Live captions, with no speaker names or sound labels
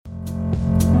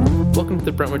Welcome to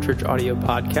the Brentwood Church audio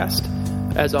podcast.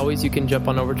 As always, you can jump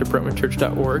on over to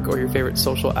brentwoodchurch.org or your favorite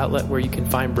social outlet where you can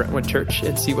find Brentwood Church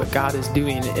and see what God is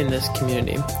doing in this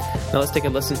community. Now let's take a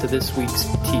listen to this week's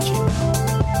teaching.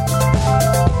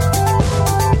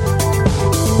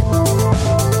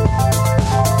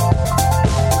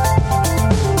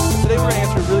 Today we're going to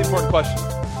answer a really important question.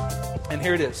 And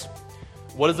here it is.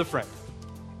 What is a friend?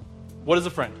 What is a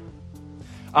friend?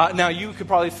 Now, you could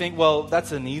probably think, well,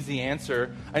 that's an easy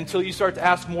answer until you start to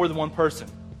ask more than one person.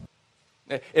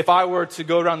 If I were to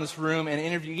go around this room and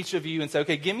interview each of you and say,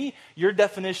 okay, give me your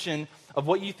definition of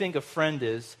what you think a friend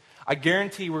is, I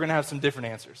guarantee we're going to have some different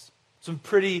answers. Some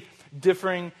pretty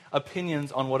differing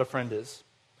opinions on what a friend is.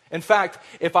 In fact,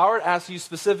 if I were to ask you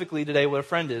specifically today what a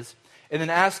friend is, and then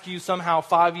ask you somehow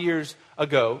 5 years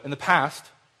ago in the past,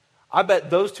 I bet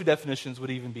those two definitions would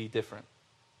even be different.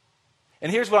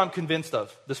 And here's what I'm convinced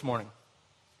of this morning.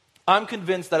 I'm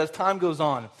convinced that as time goes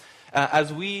on,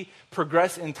 as we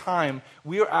progress in time,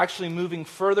 we are actually moving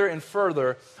further and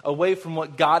further away from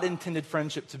what God intended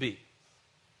friendship to be.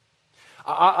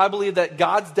 I believe that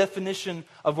God's definition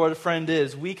of what a friend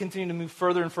is, we continue to move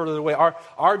further and further away.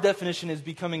 Our definition is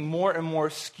becoming more and more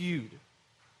skewed.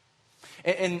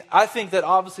 And I think that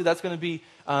obviously that's going to be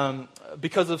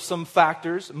because of some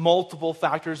factors, multiple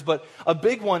factors, but a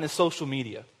big one is social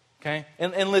media. Okay?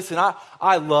 And listen,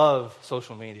 I love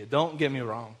social media. Don't get me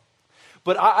wrong.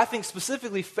 But I think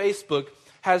specifically Facebook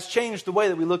has changed the way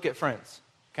that we look at friends.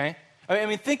 Okay? I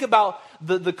mean, think about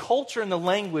the culture and the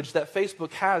language that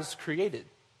Facebook has created.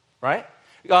 Right?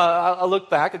 I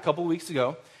looked back a couple weeks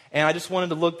ago, and I just wanted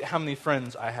to look at how many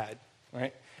friends I had.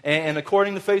 Right? And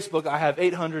according to Facebook, I have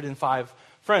 805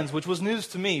 friends, which was news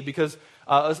to me because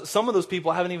some of those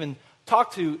people I haven't even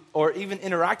talked to or even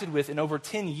interacted with in over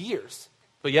 10 years.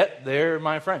 But yet, they're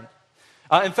my friend.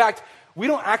 In fact, we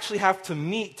don't actually have to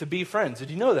meet to be friends. Did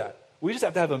you know that? We just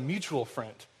have to have a mutual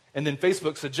friend. And then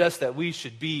Facebook suggests that we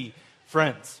should be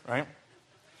friends, right?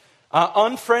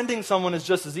 Unfriending someone is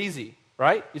just as easy,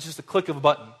 right? It's just a click of a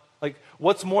button. Like,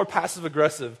 what's more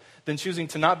passive-aggressive than choosing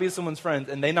to not be someone's friend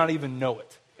and they not even know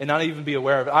it and not even be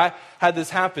aware of it? I had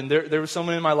this happen. There was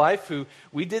someone in my life who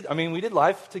we did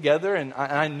life together, and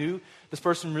I knew this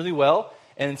person really well.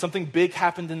 And something big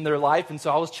happened in their life, and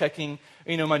so I was checking,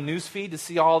 my news feed to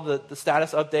see all the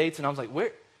status updates, and I was like,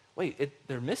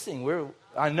 they're missing.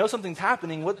 I know something's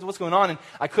happening. What's going on? And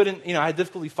I couldn't, I had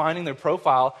difficulty finding their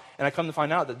profile, and I come to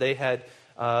find out that they had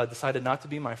decided not to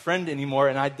be my friend anymore,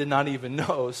 and I did not even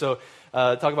know. So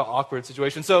talk about awkward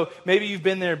situation. So maybe you've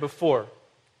been there before.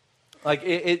 Like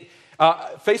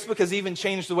Facebook has even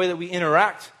changed the way that we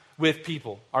interact with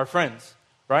people, our friends,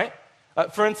 right?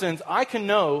 For instance, I can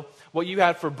know what you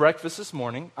had for breakfast this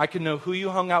morning. I can know who you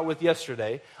hung out with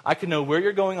yesterday. I can know where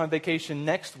you're going on vacation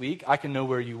next week. I can know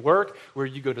where you work, where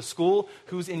you go to school,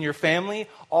 who's in your family,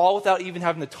 all without even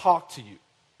having to talk to you.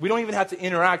 We don't even have to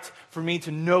interact for me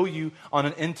to know you on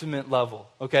an intimate level,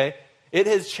 okay? It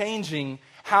is changing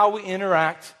how we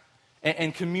interact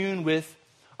and commune with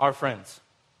our friends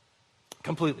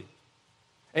completely.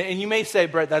 And you may say,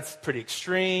 Brett, that's pretty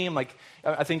extreme. Like,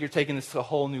 I think you're taking this to a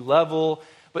whole new level.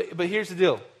 But here's the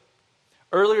deal.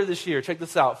 Earlier this year, check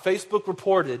this out. Facebook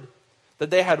reported that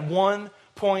they had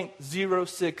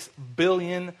 1.06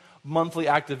 billion monthly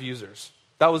active users.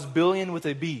 That was billion with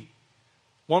a B.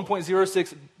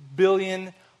 1.06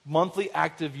 billion monthly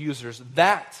active users.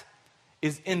 That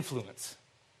is influence.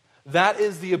 That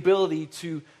is the ability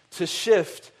to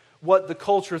shift what the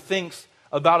culture thinks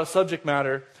about a subject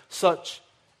matter such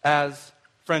as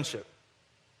friendship.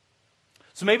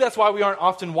 So maybe that's why we aren't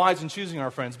often wise in choosing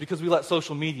our friends, because we let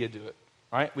social media do it,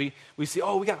 right? We see,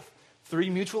 we got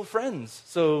 3 mutual friends,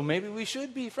 so maybe we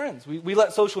should be friends. We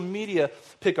let social media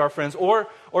pick our friends, or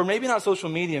maybe not social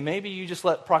media, maybe you just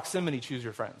let proximity choose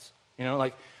your friends.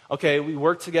 Like, okay, we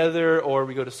work together, or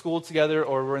we go to school together,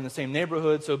 or we're in the same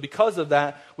neighborhood, so because of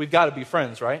that, we've got to be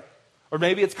friends, right? Or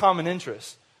maybe it's common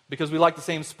interest, because we like the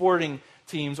same sporting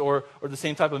teams or the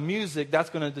same type of music. That's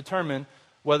going to determine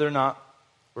whether or not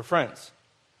we're friends.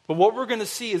 But what we're going to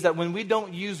see is that when we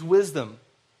don't use wisdom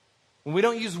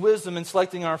in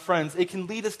selecting our friends, it can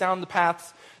lead us down the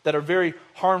paths that are very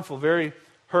harmful, very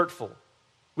hurtful.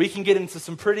 We can get into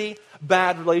some pretty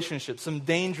bad relationships, some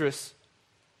dangerous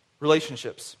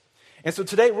relationships. And so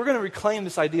today we're going to reclaim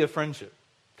this idea of friendship,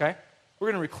 okay? We're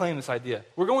going to reclaim this idea.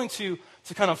 We're going to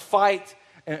kind of fight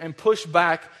and push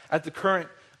back at the current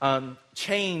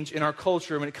change in our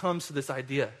culture when it comes to this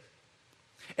idea.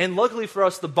 And luckily for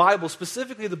us, the Bible,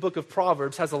 specifically the book of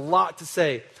Proverbs, has a lot to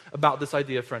say about this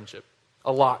idea of friendship.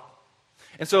 A lot.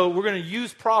 And so we're going to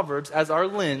use Proverbs as our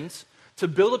lens to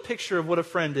build a picture of what a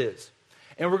friend is.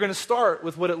 And we're going to start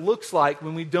with what it looks like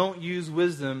when we don't use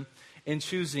wisdom in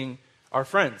choosing our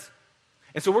friends.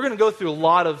 And so we're going to go through a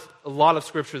lot of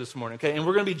scripture this morning, okay? And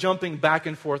we're going to be jumping back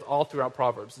and forth all throughout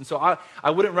Proverbs. And so I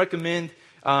wouldn't recommend,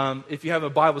 if you have a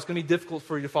Bible, it's going to be difficult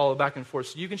for you to follow back and forth.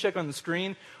 So you can check on the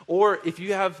screen, or if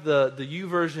you have the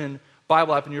YouVersion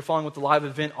Bible app and you're following with the live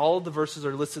event, all of the verses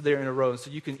are listed there in a row, so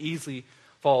you can easily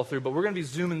follow through. But we're going to be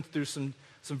zooming through some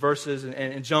verses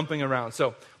and jumping around.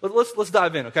 So let's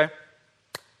dive in, okay?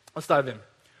 Let's dive in.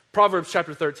 Proverbs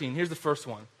chapter 13. Here's the first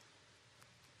one.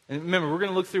 And remember, we're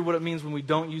going to look through what it means when we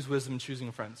don't use wisdom in choosing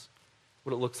friends,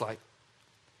 what it looks like.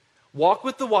 Walk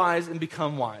with the wise and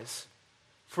become wise,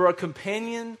 for a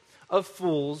companion of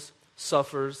fools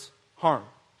suffers harm.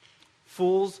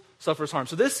 Fools suffers harm.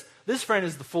 So this friend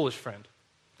is the foolish friend.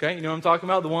 Okay, you know what I'm talking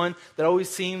about? The one that always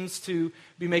seems to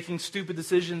be making stupid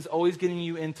decisions, always getting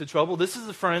you into trouble. This is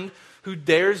the friend who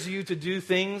dares you to do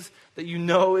things that you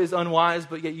know is unwise,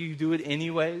 but yet you do it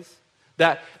anyways.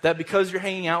 That because you're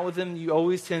hanging out with them, you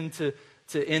always tend to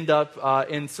end up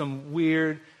in some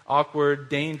weird, awkward,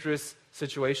 dangerous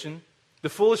situation. The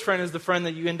foolish friend is the friend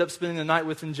that you end up spending the night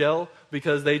with in jail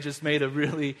because they just made a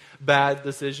really bad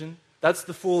decision. That's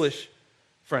the foolish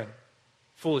friend.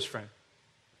 Foolish friend.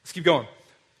 Let's keep going.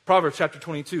 Proverbs chapter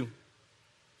 22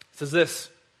 says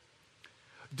this: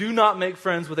 do not make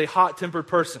friends with a hot-tempered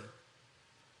person.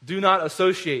 Do not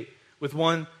associate with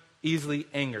one easily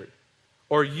angered,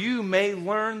 or you may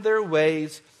learn their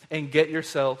ways and get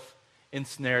yourself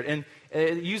ensnared. And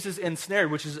it uses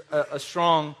ensnared, which is a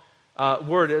strong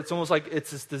word. It's almost like it's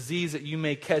this disease that you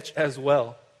may catch as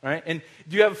well, right? And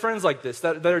do you have friends like this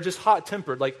that are just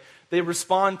hot-tempered? Like they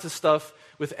respond to stuff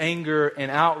with anger and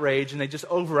outrage, and they just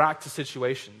overact to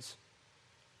situations.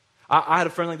 I had a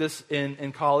friend like this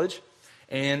in college,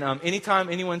 and anytime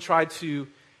anyone tried to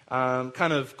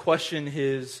kind of question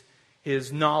his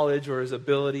knowledge or his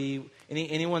ability,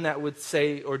 anyone that would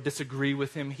say or disagree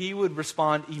with him, he would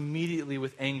respond immediately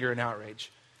with anger and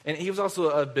outrage. And he was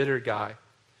also a bitter guy.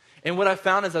 And what I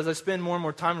found is as I spend more and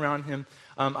more time around him,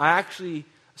 I actually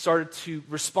started to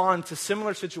respond to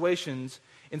similar situations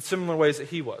in similar ways that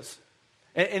he was.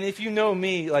 And if you know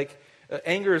me, like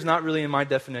anger is not really in my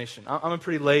definition. I'm a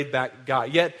pretty laid back guy.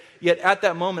 Yet at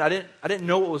that moment, I didn't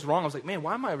know what was wrong. I was like, man,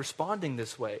 why am I responding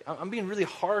this way? I'm being really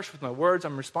harsh with my words.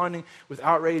 I'm responding with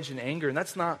outrage and anger, and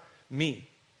that's not me.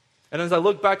 And as I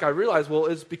look back, I realized, well,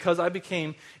 it's because I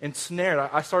became ensnared.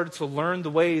 I started to learn the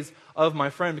ways of my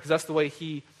friend because that's the way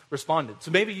he responded.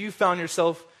 So maybe you found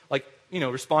yourself like,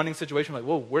 responding to a situation like,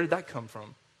 whoa, where did that come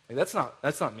from? Like, that's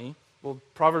not me. Well,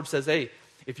 Proverbs says, hey,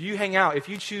 if you hang out, if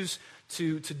you choose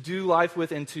to do life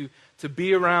with and to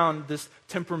be around this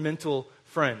temperamental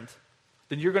friend,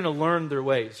 then you're going to learn their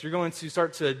ways. You're going to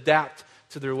start to adapt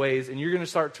to their ways, and you're going to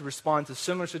start to respond to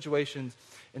similar situations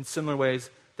in similar ways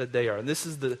that they are. And this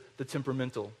is the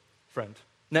temperamental friend.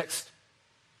 Next,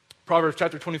 Proverbs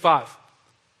chapter 25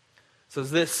 says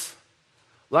this: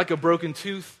 like a broken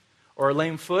tooth or a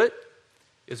lame foot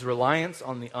is reliance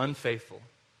on the unfaithful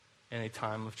in a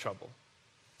time of trouble.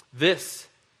 This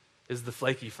is the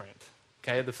flaky friend.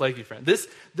 Okay, the flaky friend. This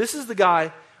is the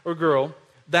guy or girl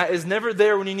that is never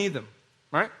there when you need them,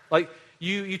 right? Like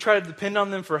you try to depend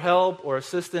on them for help or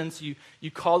assistance.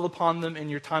 You call upon them in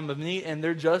your time of need, and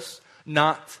they're just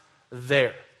not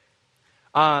there.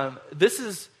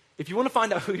 If you want to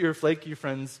find out who your flaky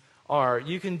friends are,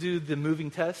 you can do the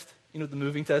moving test. You know what the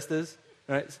moving test is?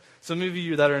 Right? Some of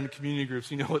you that are in community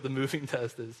groups, you know what the moving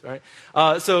test is, right?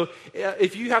 So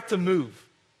if you have to move,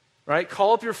 right,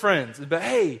 call up your friends. But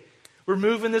hey, we're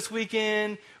moving this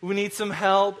weekend. We need some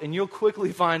help, and you'll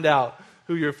quickly find out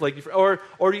who your flaky friend.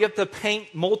 Or you have to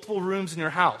paint multiple rooms in your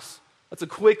house. That's a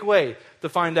quick way to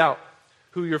find out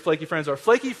who your flaky friends are.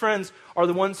 Flaky friends are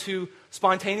the ones who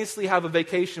spontaneously have a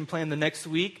vacation planned the next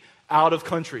week out of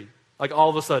country. Like all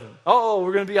of a sudden,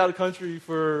 we're going to be out of country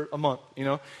for a month,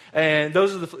 And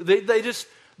those are they just,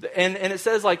 and it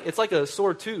says like, it's like a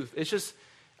sore tooth. It's just,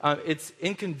 it's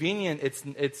inconvenient.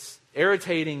 It's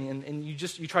irritating. And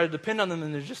you try to depend on them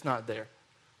and they're just not there.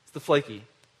 It's the flaky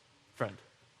friend.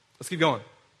 Let's keep going.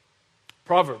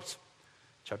 Proverbs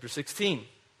chapter 16,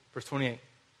 verse 28.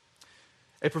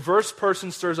 A perverse person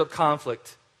stirs up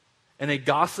conflict, and a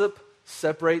gossip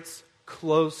separates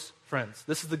close friends.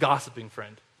 This is the gossiping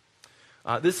friend.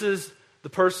 This is the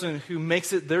person who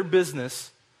makes it their business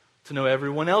to know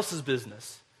everyone else's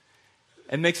business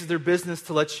and makes it their business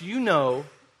to let you know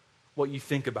what you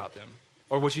think about them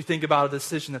or what you think about a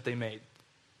decision that they made.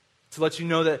 To let you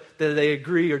know that they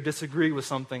agree or disagree with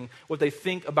something, what they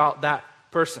think about that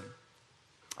person.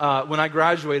 When I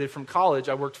graduated from college,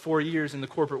 I worked 4 years in the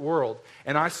corporate world,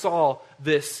 and I saw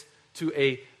this to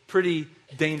a pretty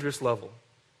dangerous level.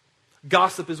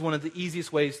 Gossip is one of the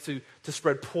easiest ways to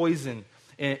spread poison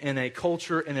in a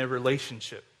culture, in a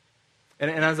relationship. And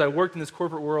as I worked in this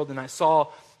corporate world and I saw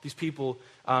these people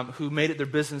who made it their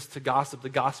business to gossip, the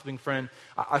gossiping friend,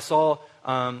 I saw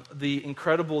the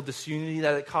incredible disunity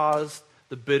that it caused,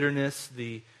 the bitterness,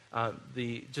 the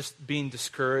just being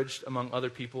discouraged among other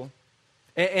people.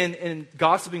 And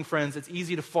gossiping friends, it's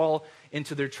easy to fall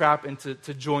into their trap and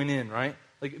to join in, right?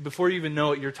 Like before you even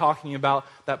know it, you're talking about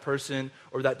that person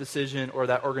or that decision or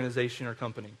that organization or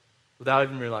company without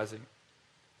even realizing.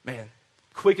 Man,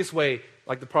 quickest way,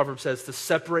 like the proverb says, to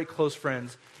separate close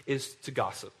friends is to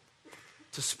gossip,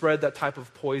 to spread that type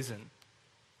of poison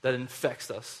that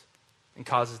infects us and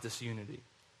causes disunity,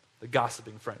 the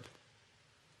gossiping friend.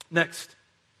 Next,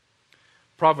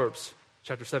 Proverbs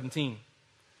chapter 17,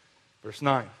 verse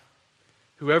 9.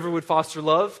 Whoever would foster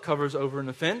love covers over an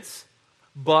offense,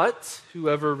 but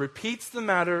whoever repeats the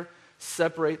matter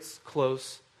separates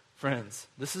close friends.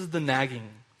 This is the nagging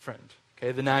friend,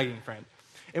 okay, the nagging friend.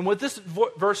 And what this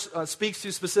verse speaks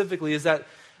to specifically is that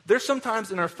there's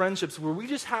sometimes in our friendships where we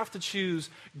just have to choose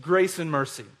grace and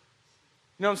mercy. You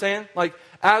know what I'm saying? Like,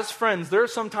 as friends, there are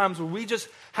some times where we just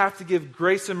have to give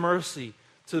grace and mercy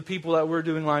to the people that we're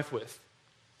doing life with.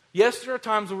 Yes, there are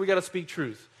times where we got to speak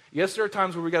truth. Yes, there are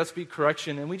times where we got to speak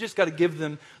correction, and we just got to give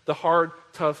them the hard,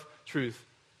 tough truth.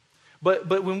 But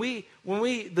when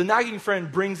the nagging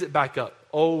friend brings it back up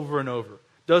over and over,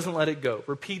 doesn't let it go,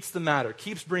 repeats the matter,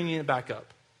 keeps bringing it back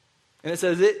up. And it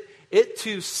says it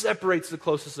too separates the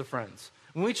closest of friends.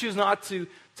 When we choose not to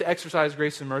exercise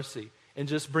grace and mercy and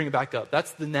just bring it back up,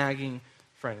 that's the nagging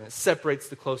friend. It separates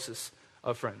the closest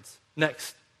of friends.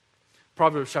 Next,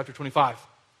 Proverbs chapter 25,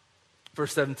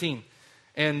 verse 17.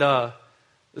 And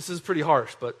this is pretty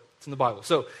harsh, but it's in the Bible.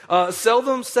 So,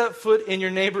 seldom set foot in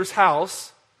your neighbor's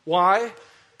house. Why?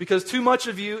 Because too much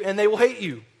of you and they will hate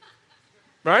you.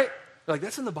 Right? You're like,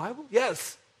 that's in the Bible?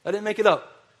 Yes. I didn't make it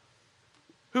up.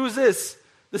 Who is this?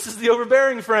 This is the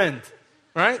overbearing friend.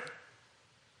 Right?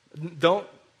 Don't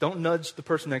nudge the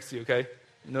person next to you, okay?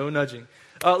 No nudging.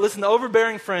 Listen, the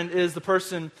overbearing friend is the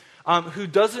person who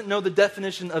doesn't know the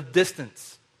definition of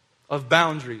distance, of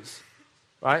boundaries.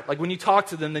 Right? Like when you talk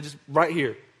to them, they just, right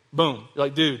here, boom. You're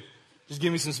like, dude, just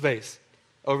give me some space.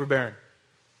 Overbearing.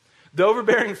 The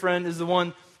overbearing friend is the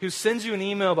one who sends you an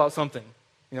email about something,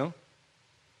 you know,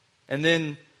 and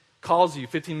then calls you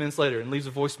 15 minutes later and leaves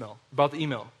a voicemail about the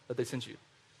email that they sent you.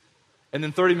 And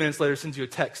then 30 minutes later sends you a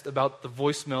text about the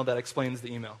voicemail that explains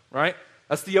the email, right?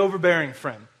 That's the overbearing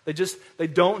friend. They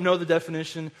don't know the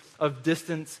definition of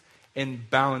distance and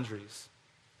boundaries.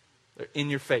 They're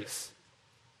in your face.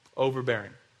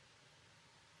 Overbearing.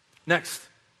 Next.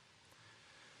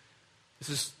 This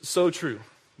is so true.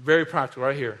 Very practical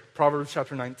right here. Proverbs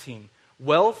chapter 19.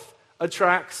 Wealth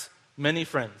attracts many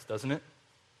friends, doesn't it?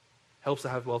 Helps to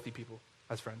have wealthy people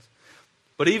as friends.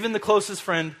 But even the closest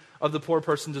friend of the poor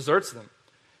person deserts them.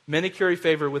 Many curry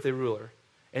favor with a ruler,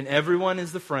 and everyone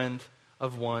is the friend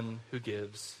of one who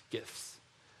gives gifts.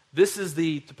 This is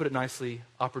the, to put it nicely,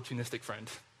 opportunistic friend,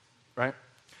 right?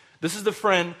 This is the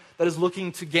friend that is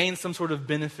looking to gain some sort of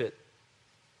benefit.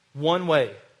 One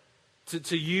way,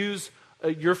 to use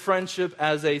your friendship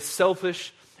as a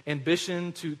selfish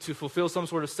ambition to fulfill some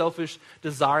sort of selfish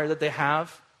desire that they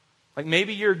have. Like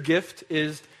maybe your gift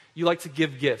is you like to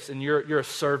give gifts and you're a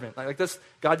servant. Like that's,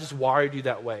 God just wired you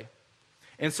that way.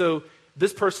 And so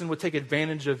this person would take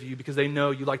advantage of you because they know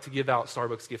you like to give out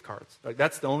Starbucks gift cards. Like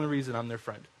that's the only reason I'm their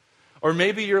friend. Or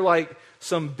maybe you're like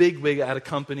some bigwig at a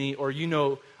company, or you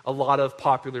know a lot of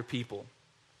popular people.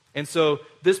 And so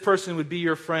this person would be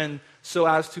your friend so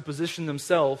as to position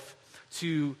themselves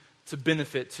to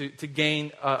benefit, to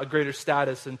gain a greater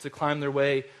status and to climb their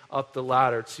way up the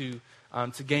ladder, to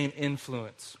gain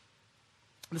influence.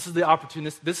 This is the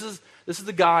opportunist. This is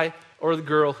the guy or the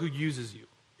girl who uses you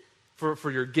for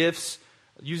your gifts,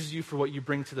 uses you for what you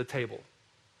bring to the table.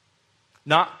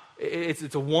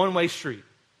 It's a one-way street.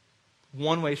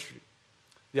 One-way street.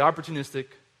 The opportunistic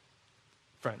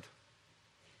friend.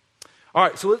 All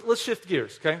right, so let's shift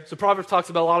gears, okay? So Proverbs talks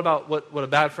a lot about what a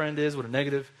bad friend is, what a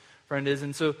negative friend is.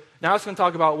 And so now it's going to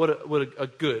talk about what a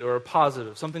good or a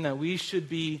positive, something that we should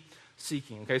be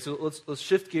seeking. Okay, so let's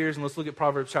shift gears and let's look at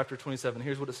Proverbs chapter 27.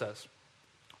 Here's what it says.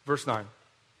 Verse 9.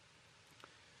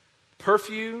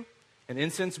 Perfume and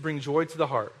incense bring joy to the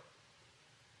heart,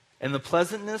 and the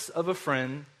pleasantness of a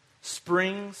friend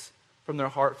springs from their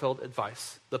heartfelt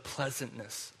advice. The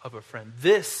pleasantness of a friend.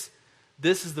 This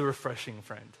is the refreshing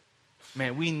friend.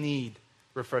 Man, we need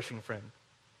refreshing friend.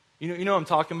 You know what I'm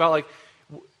talking about? Like,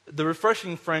 the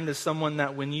refreshing friend is someone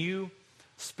that when you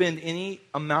spend any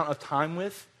amount of time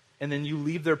with, and then you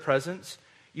leave their presence,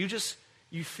 you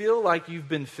feel like you've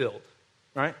been filled,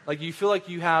 right? Like you feel like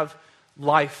you have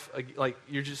life, like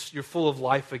you're full of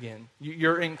life again.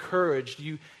 You're encouraged.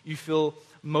 You feel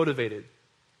motivated.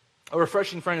 A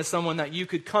refreshing friend is someone that you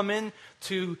could come in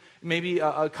to maybe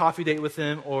a coffee date with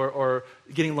them or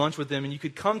getting lunch with them, and you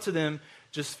could come to them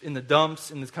just in the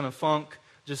dumps, in this kind of funk,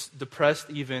 just depressed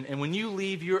even, and when you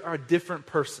leave, you're a different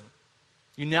person.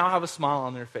 You now have a smile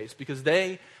on their face because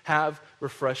they have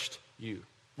refreshed you.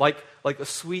 Like a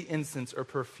sweet incense or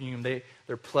perfume,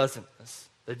 their pleasantness.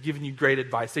 They've given you great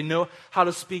advice. They know how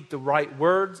to speak the right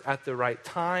words at the right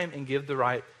time and give the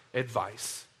right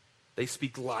advice. They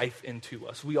speak life into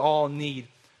us. We all need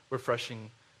refreshing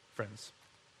friends.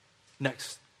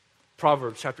 Next,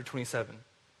 Proverbs chapter 27,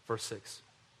 verse 6.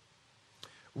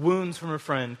 Wounds from a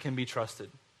friend can be trusted,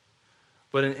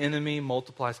 but an enemy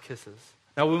multiplies kisses.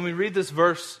 Now, when we read this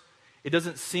verse, it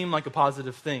doesn't seem like a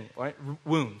positive thing, right?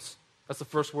 Wounds. That's the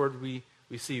first word we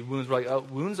see. Wounds. We're like, oh,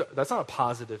 wounds, that's not a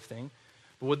positive thing.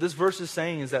 But what this verse is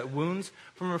saying is that wounds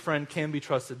from a friend can be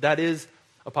trusted. That is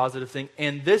a positive thing.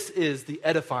 And this is the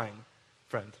edifying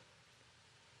friend.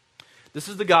 This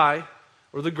is the guy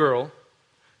or the girl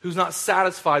who's not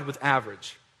satisfied with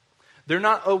average. They're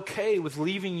not okay with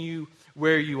leaving you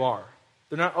where you are.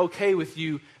 They're not okay with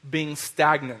you being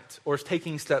stagnant or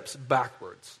taking steps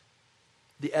backwards.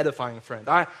 The edifying friend.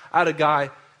 I had a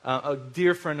guy, a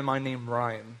dear friend of mine named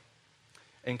Ryan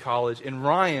in college, and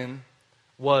Ryan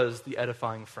was the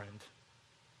edifying friend,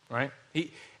 right?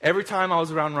 Every time I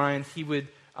was around Ryan, he would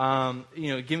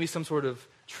give me some sort of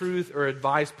truth or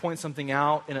advice, point something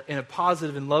out in a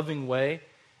positive and loving way.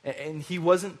 And he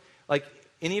wasn't, like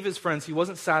any of his friends, he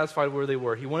wasn't satisfied where they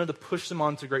were. He wanted to push them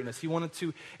on to greatness. He wanted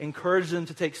to encourage them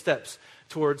to take steps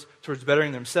towards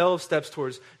bettering themselves, steps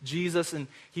towards Jesus, and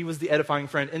he was the edifying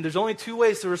friend. And there's only two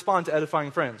ways to respond to edifying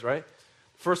friends, right?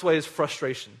 First way is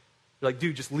frustration. You're like,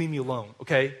 dude, just leave me alone,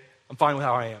 okay? I'm fine with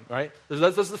how I am, right?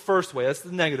 That's the first way. That's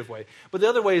the negative way. But the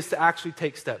other way is to actually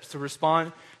take steps, to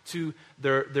respond to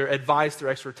their advice, their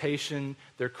exhortation,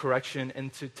 their correction,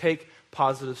 and to take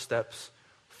positive steps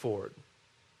forward.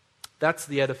 That's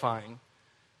the edifying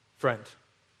friend.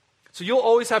 So you'll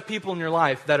always have people in your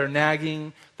life that are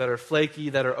nagging, that are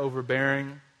flaky, that are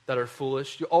overbearing, that are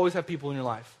foolish. You'll always have people in your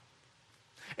life.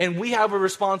 And we have a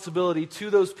responsibility to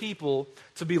those people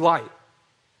to be light.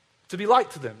 To be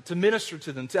light to them, to minister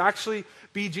to them, to actually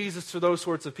be Jesus to those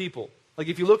sorts of people. Like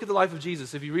if you look at the life of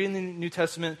Jesus, if you read in the New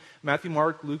Testament, Matthew,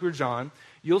 Mark, Luke, or John,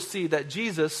 you'll see that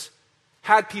Jesus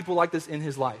had people like this in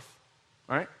his life.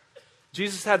 Right?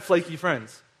 Jesus had flaky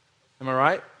friends. Am I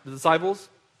right? The disciples,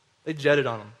 they jetted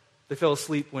on him. They fell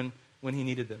asleep when he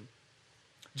needed them.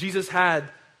 Jesus had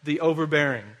the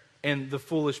overbearing and the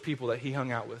foolish people that he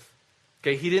hung out with.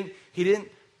 Okay, he didn't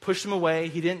push them away.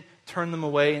 He didn't turn them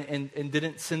away and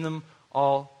didn't send them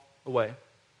all away.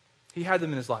 He had them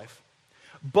in his life.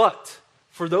 But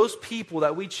for those people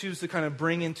that we choose to kind of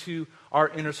bring into our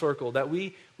inner circle, that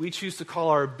we choose to call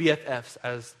our BFFs,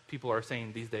 as people are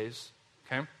saying these days,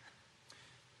 okay?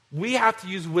 We have to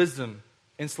use wisdom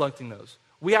in selecting those.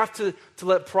 We have to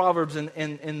let Proverbs and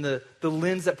the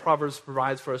lens that Proverbs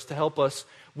provides for us to help us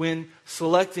when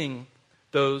selecting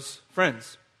those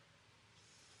friends.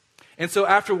 And so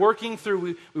after working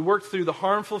through, we worked through the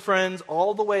harmful friends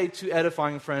all the way to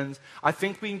edifying friends, I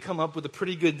think we can come up with a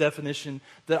pretty good definition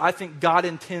that I think God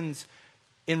intends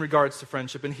in regards to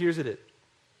friendship. And here's it.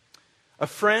 A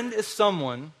friend is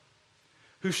someone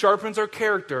who sharpens our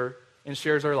character and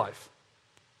shares our life.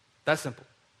 That's simple.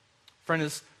 Friend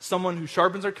is someone who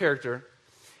sharpens our character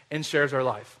and shares our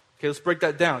life. Okay, let's break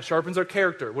that down. Sharpens our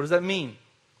character. What does that mean?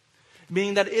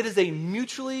 Meaning that it is a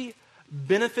mutually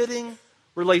benefiting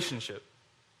relationship.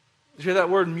 Did you hear that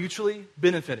word, mutually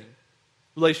benefiting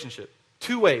relationship?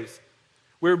 Two ways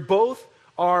where both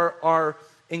are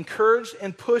encouraged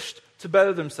and pushed to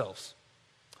better themselves.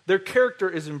 Their character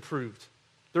is improved.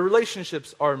 Their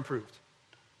relationships are improved.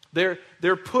 They're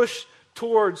pushed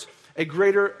towards a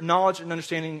greater knowledge and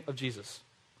understanding of Jesus,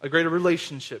 a greater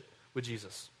relationship with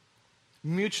Jesus.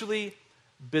 Mutually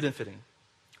benefiting.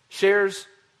 Shares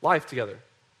life together.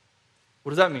 What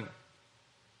does that mean?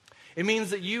 It means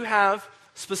that you have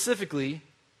specifically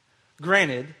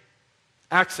granted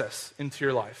access into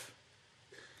your life.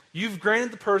 You've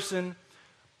granted the person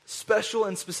special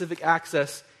and specific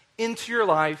access into your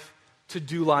life to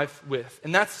do life with.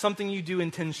 And that's something you do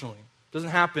intentionally. It doesn't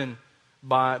happen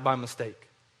by mistake.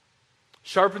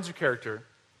 Sharpens your character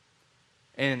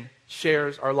and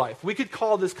shares our life. We could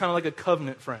call this kind of like a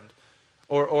covenant friend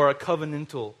or a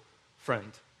covenantal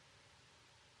friend.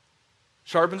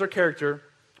 Sharpens our character,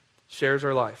 shares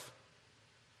our life.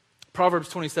 Proverbs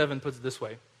 27 puts it this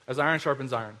way. As iron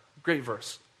sharpens iron. Great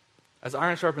verse. As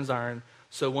iron sharpens iron,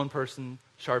 so one person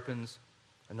sharpens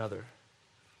another.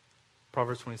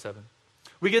 Proverbs 27.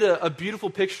 We get a beautiful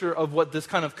picture of what this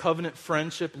kind of covenant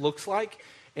friendship looks like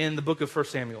in the book of 1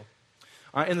 Samuel.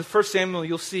 In the 1 Samuel,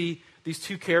 you'll see these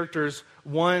two characters,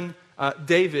 one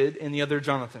David and the other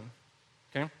Jonathan.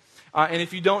 Okay? And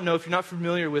if you don't know, if you're not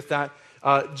familiar with that,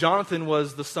 Jonathan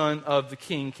was the son of the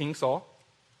king, King Saul.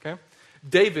 Okay?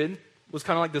 David was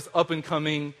kind of like this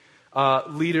up-and-coming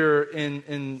leader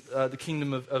in the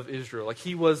kingdom of Israel. Like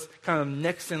he was kind of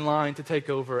next in line to take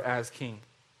over as king.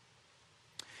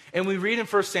 And we read in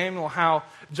 1 Samuel how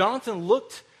Jonathan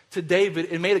looked to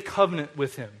David and made a covenant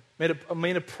with him,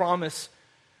 made a promise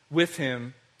with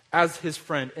him as his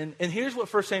friend. And here's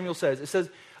what 1 Samuel says. It says,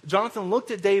 Jonathan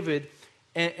looked at David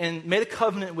and made a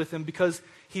covenant with him because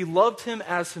he loved him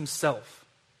as himself.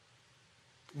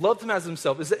 Loved him as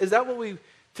himself. Is that what we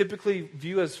typically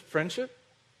view as friendship?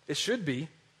 It should be.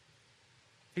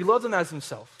 He loved him as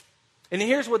himself. And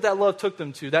here's what that love took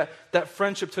them to, that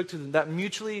friendship took to them, that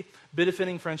mutually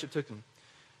benefiting friendship took them.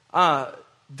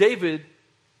 David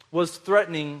was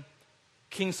threatening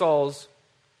King Saul's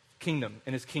kingdom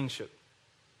and his kingship.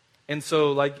 And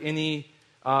so like any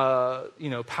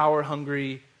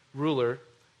power-hungry ruler,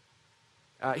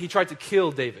 he tried to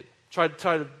kill David, tried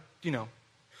to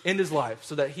end his life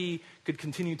so that he could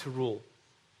continue to rule.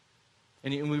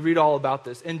 And we read all about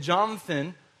this. And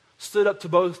Jonathan stood up to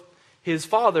both his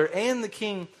father and the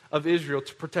king of Israel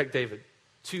to protect David,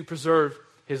 to preserve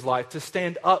his life, to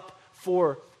stand up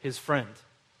for his friend,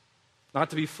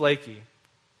 not to be flaky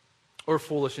or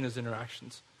foolish in his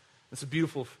interactions. It's a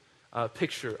beautiful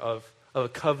picture of a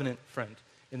covenant friend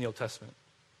in the Old Testament.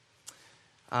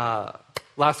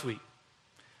 Last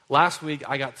week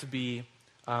I got to be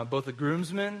both a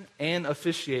groomsman and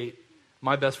officiate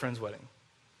my best friend's wedding.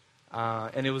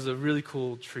 And it was a really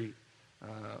cool treat.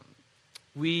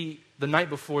 The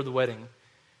night before the wedding,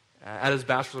 at his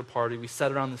bachelor party, we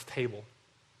sat around this table.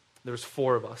 There was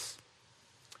 4 of us.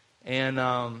 And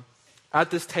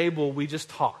at this table, we just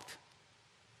talked,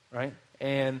 right?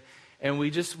 And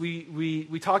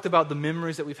we talked about the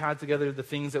memories that we've had together, the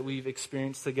things that we've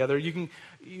experienced together. You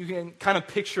can kind of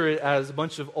picture it as a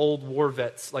bunch of old war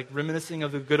vets, like reminiscing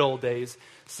of the good old days,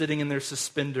 sitting in their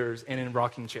suspenders and in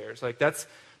rocking chairs. Like that's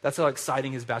how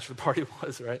exciting his bachelor party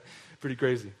was, right? Pretty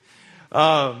crazy.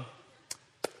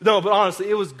 No, but honestly,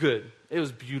 it was good. It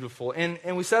was beautiful.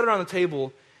 And we sat around the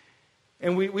table,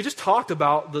 and we just talked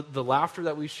about the laughter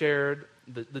that we shared,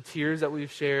 the tears that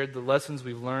we've shared, the lessons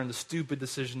we've learned, the stupid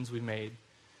decisions we made.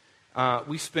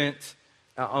 We spent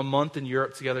a month in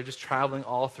Europe together, just traveling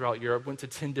all throughout Europe, went to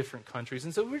 10 different countries.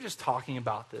 And so we were just talking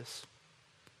about this.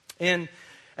 And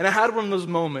I had one of those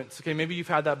moments, okay, maybe you've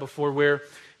had that before, where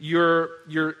you're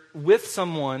with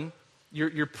someone,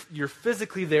 you're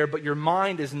physically there, but your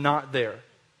mind is not there,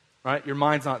 right? Your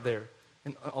mind's not there.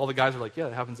 And all the guys are like, yeah,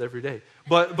 that happens every day.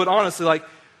 But honestly, like,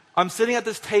 I'm sitting at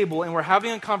this table, and we're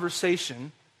having a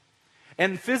conversation,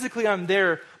 and physically I'm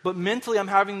there, but mentally I'm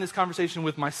having this conversation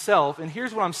with myself, and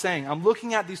here's what I'm saying. I'm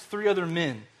looking at these 3 other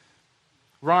men,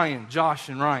 Ryan, Josh,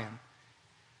 and Ryan.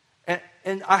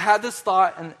 And I had this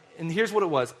thought, and here's what it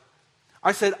was.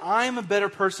 I said, I am a better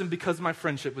person because of my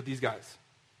friendship with these guys.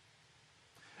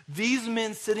 These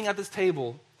men sitting at this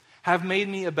table have made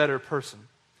me a better person,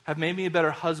 have made me a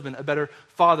better husband, a better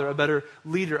father, a better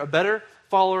leader, a better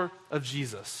follower of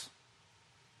Jesus.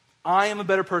 I am a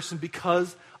better person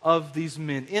because of these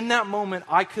men. In that moment,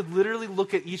 I could literally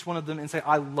look at each one of them and say,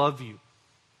 I love you.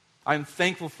 I am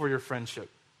thankful for your friendship.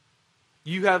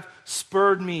 You have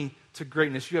spurred me to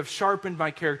greatness. You have sharpened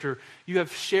my character. You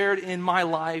have shared in my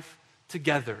life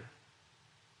together.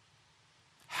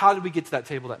 How did we get to that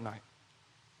table that night?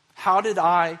 How did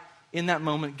I, in that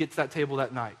moment, get to that table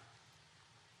that night?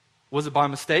 Was it by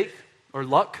mistake or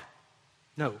luck?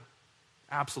 No,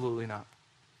 absolutely not.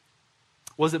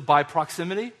 Was it by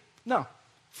proximity? No.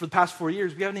 For the past 4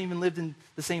 years, we haven't even lived in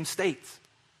the same states.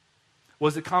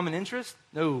 Was it common interest?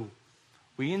 No.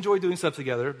 We enjoy doing stuff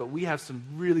together, but we have some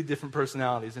really different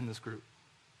personalities in this group.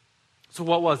 So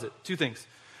what was it? 2 things.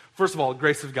 First of all, the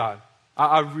grace of God.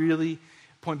 I really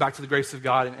point back to the grace of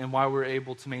God and why we're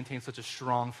able to maintain such a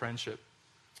strong friendship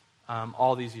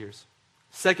all these years.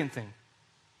 Second thing,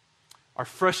 our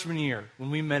freshman year, when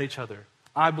we met each other,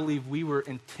 I believe we were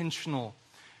intentional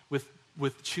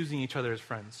with choosing each other as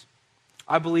friends.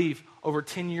 I believe over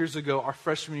 10 years ago, our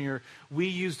freshman year, we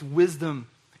used wisdom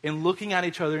in looking at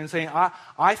each other and saying,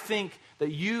 I think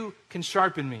that you can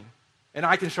sharpen me, and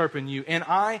I can sharpen you, and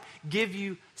I give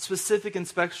you specific and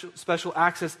special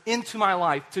access into my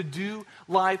life to do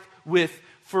life with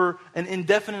for an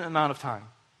indefinite amount of time.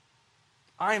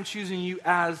 I am choosing you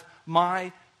as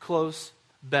my close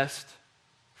best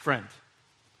friend.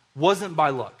 Wasn't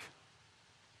by luck.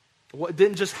 It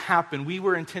didn't just happen. We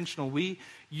were intentional. We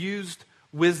used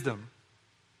wisdom.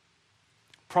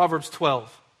 Proverbs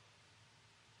 12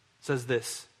 says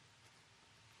this: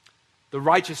 the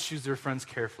righteous choose their friends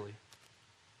carefully.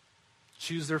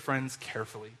 Choose their friends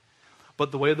carefully.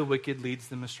 But the way of the wicked leads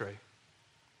them astray.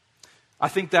 I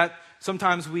think that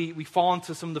sometimes we fall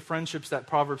into some of the friendships that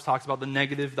Proverbs talks about, the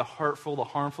negative, the hurtful, the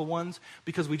harmful ones,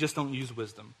 because we just don't use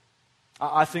wisdom.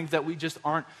 I think that we just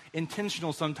aren't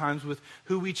intentional sometimes with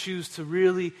who we choose to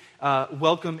really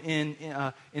welcome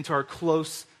into our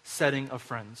close setting of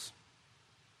friends.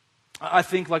 I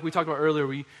think, like we talked about earlier,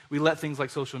 we let things like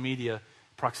social media,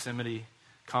 proximity,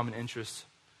 common interests,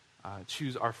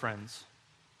 choose our friends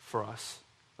for us.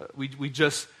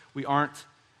 We aren't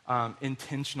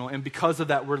intentional, and because of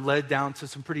that, we're led down to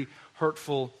some pretty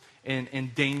hurtful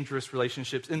and dangerous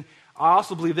relationships. And I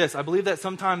also believe this. I believe that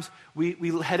sometimes we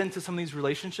head into some of these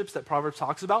relationships that Proverbs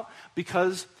talks about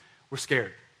because we're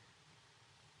scared.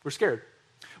 We're scared.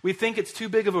 We think it's too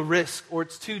big of a risk or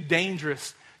it's too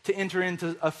dangerous to enter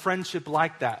into a friendship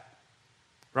like that,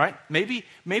 right? Maybe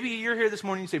you're here this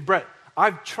morning and you say, Brett,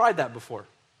 I've tried that before.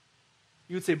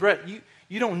 You would say, Brett,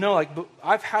 you don't know, but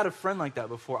I've had a friend like that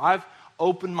before. I've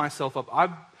opened myself up.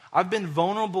 I've been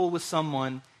vulnerable with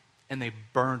someone and they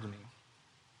burned me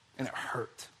and it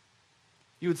hurt.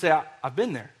 You would say, I've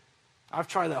been there. I've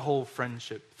tried that whole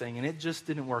friendship thing and it just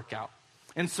didn't work out.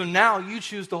 And so now you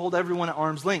choose to hold everyone at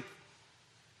arm's length.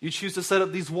 You choose to set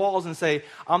up these walls and say,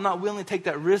 I'm not willing to take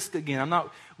that risk again. I'm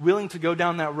not willing to go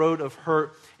down that road of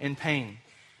hurt and pain.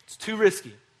 It's too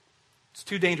risky. It's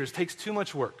too dangerous. It takes too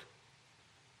much work.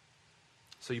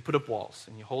 So you put up walls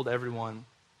and you hold everyone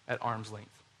at arm's length.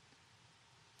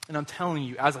 And I'm telling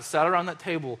you, as I sat around that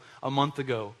table a month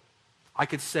ago, I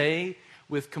could say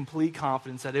with complete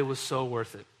confidence that it was so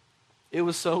worth it. It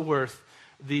was so worth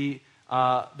the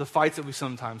fights that we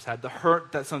sometimes had, the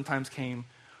hurt that sometimes came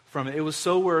from it. It was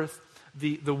so worth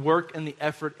the work and the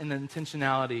effort and the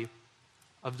intentionality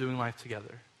of doing life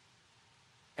together.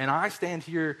 And I stand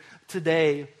here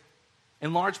today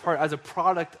in large part as a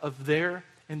product of their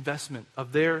investment,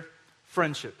 of their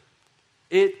friendship.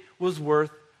 It was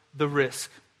worth the risk.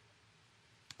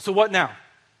 So what now?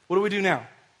 What do we do now,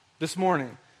 this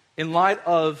morning? In light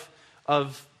of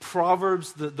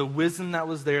Proverbs, the wisdom that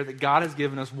was there that God has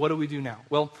given us, what do we do now?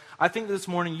 Well, I think this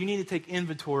morning you need to take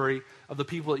inventory of the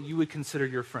people that you would consider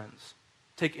your friends.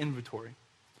 Take inventory.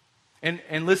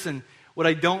 And listen, what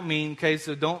I don't mean, okay,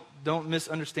 so don't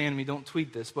misunderstand me, don't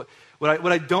tweet this, but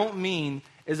what I don't mean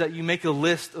is that you make a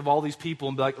list of all these people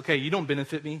and be like, okay, you don't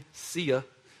benefit me, see ya.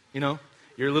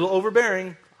 You're a little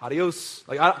overbearing, adios.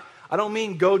 Like I don't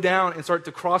mean go down and start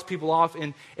to cross people off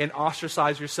and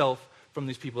ostracize yourself from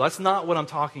these people. That's not what I'm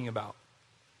talking about.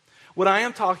 What I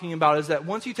am talking about is that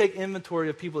once you take inventory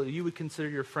of people that you would consider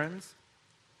your friends,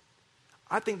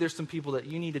 I think there's some people that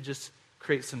you need to just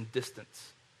create some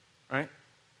distance, right?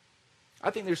 I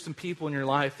think there's some people in your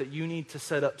life that you need to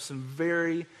set up some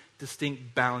very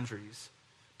distinct boundaries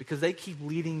because they keep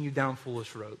leading you down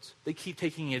foolish roads. They keep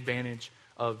taking advantage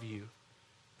of you.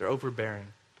 They're overbearing.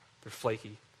 They're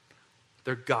flaky.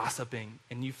 They're gossiping,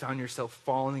 and you found yourself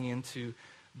falling into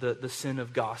the sin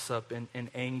of gossip and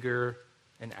anger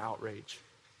and outrage.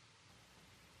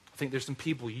 I think there's some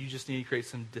people you just need to create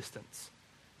some distance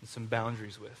and some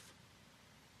boundaries with.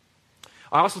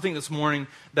 I also think this morning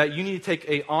that you need to take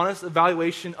an honest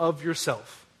evaluation of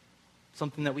yourself,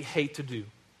 something that we hate to do.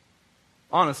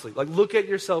 Honestly, look at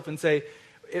yourself and say,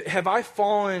 have I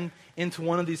fallen into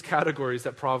one of these categories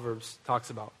that Proverbs talks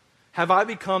about? Have I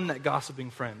become that gossiping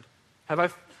friend? Have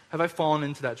I fallen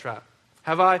into that trap?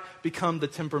 Have I become the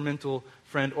temperamental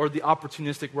friend or the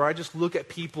opportunistic where I just look at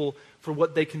people for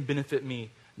what they can benefit me,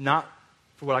 not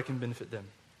for what I can benefit them?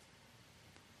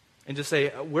 And just say,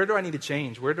 where do I need to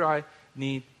change? Where do I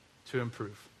need to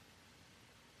improve?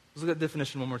 Let's look at the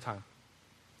definition one more time.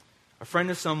 A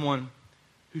friend is someone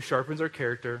who sharpens our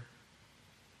character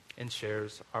and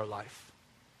shares our life.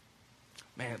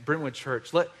 Man, Brentwood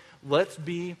Church, let's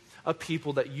be a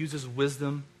people that uses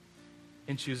wisdom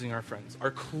in choosing our friends,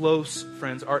 our close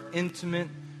friends, our intimate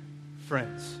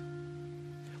friends.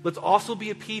 Let's also be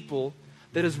a people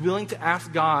that is willing to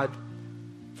ask God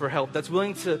for help, that's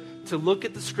willing to look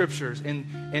at the scriptures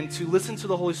and to listen to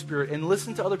the Holy Spirit and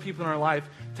listen to other people in our life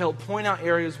to help point out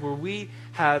areas where we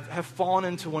have fallen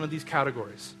into one of these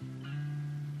categories.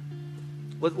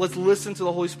 Let's listen to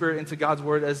the Holy Spirit and to God's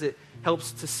word as it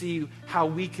helps to see how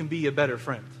we can be a better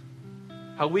friend,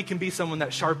 how we can be someone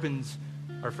that sharpens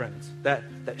our friends, that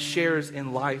shares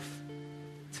in life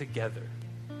together.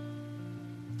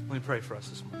 Let me pray for us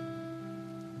this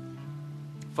morning.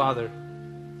 Father,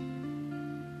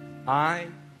 I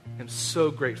am so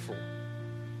grateful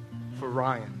for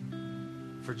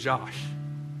Ryan, for Josh,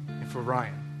 and for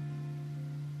Ryan.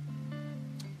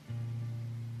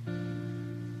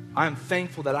 I am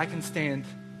thankful that I can stand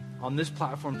on this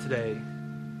platform today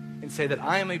and say that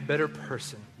I am a better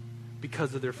person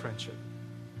because of their friendship.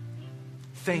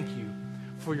 Thank you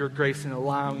for your grace in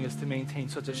allowing us to maintain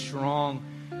such a strong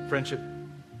friendship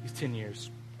these 10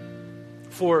 years.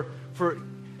 For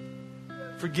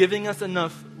giving us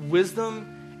enough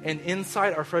wisdom and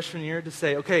insight our freshman year to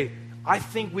say, okay, I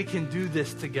think we can do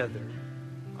this together.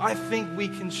 I think we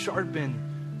can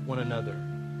sharpen one another.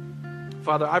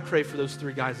 Father, I pray for those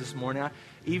three guys this morning.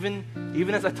 Even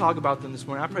as I talk about them this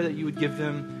morning, I pray that you would give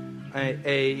them that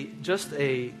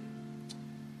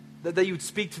you would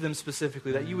speak to them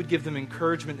specifically, that you would give them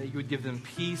encouragement, that you would give them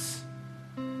peace,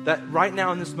 that right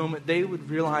now in this moment they would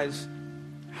realize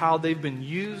how they've been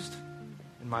used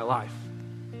in my life.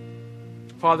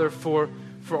 Father, for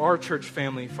our church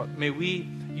family, may we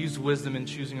use wisdom in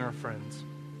choosing our friends.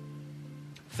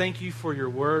 Thank you for your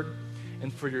word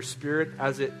and for your spirit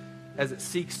as it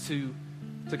seeks to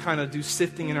kind of do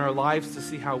sifting in our lives to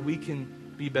see how we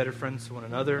can be better friends to one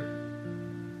another.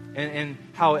 And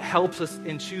how it helps us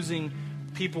in choosing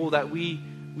people that we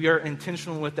are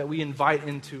intentional with, that we invite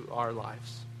into our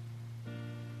lives.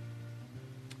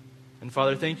 And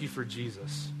Father, thank you for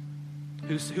Jesus,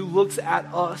 who looks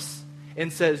at us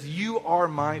and says, you are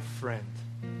my friend,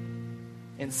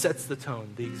 and sets the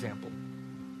tone, the example.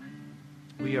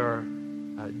 We are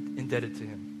indebted to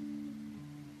him.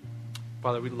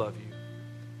 Father, we love you,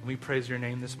 and we praise your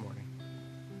name this morning.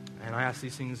 And I ask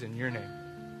these things in your name.